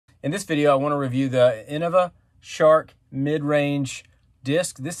In this video, I want to review the INNOVA Shark mid-range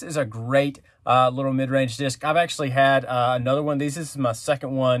disc. This is a great little mid-range disc. I've actually had another one. This is my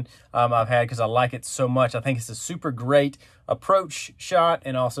second one I've had because I like it so much. I think it's a super great approach shot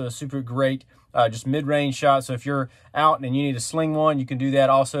and also a super great just mid-range shot. So if you're out and you need to sling one, you can do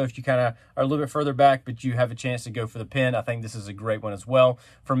that. Also, if you kind of are a little bit further back, but you have a chance to go for the pin, I think this is a great one as well.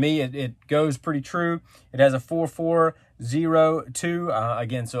 For me, it goes pretty true. It has a 4402,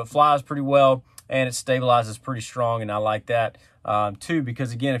 again, so it flies pretty well and it stabilizes pretty strong, and I like that too,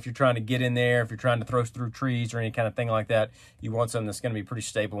 because again, if you're trying to get in there, if you're trying to throw through trees or any kind of thing like that, you want something that's going to be pretty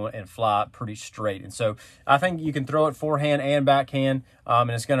stable and fly pretty straight. And so I think you can throw it forehand and backhand,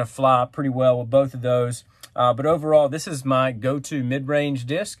 and it's going to fly pretty well with both of those. But overall, this is my go-to mid-range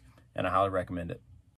disc, and I highly recommend it.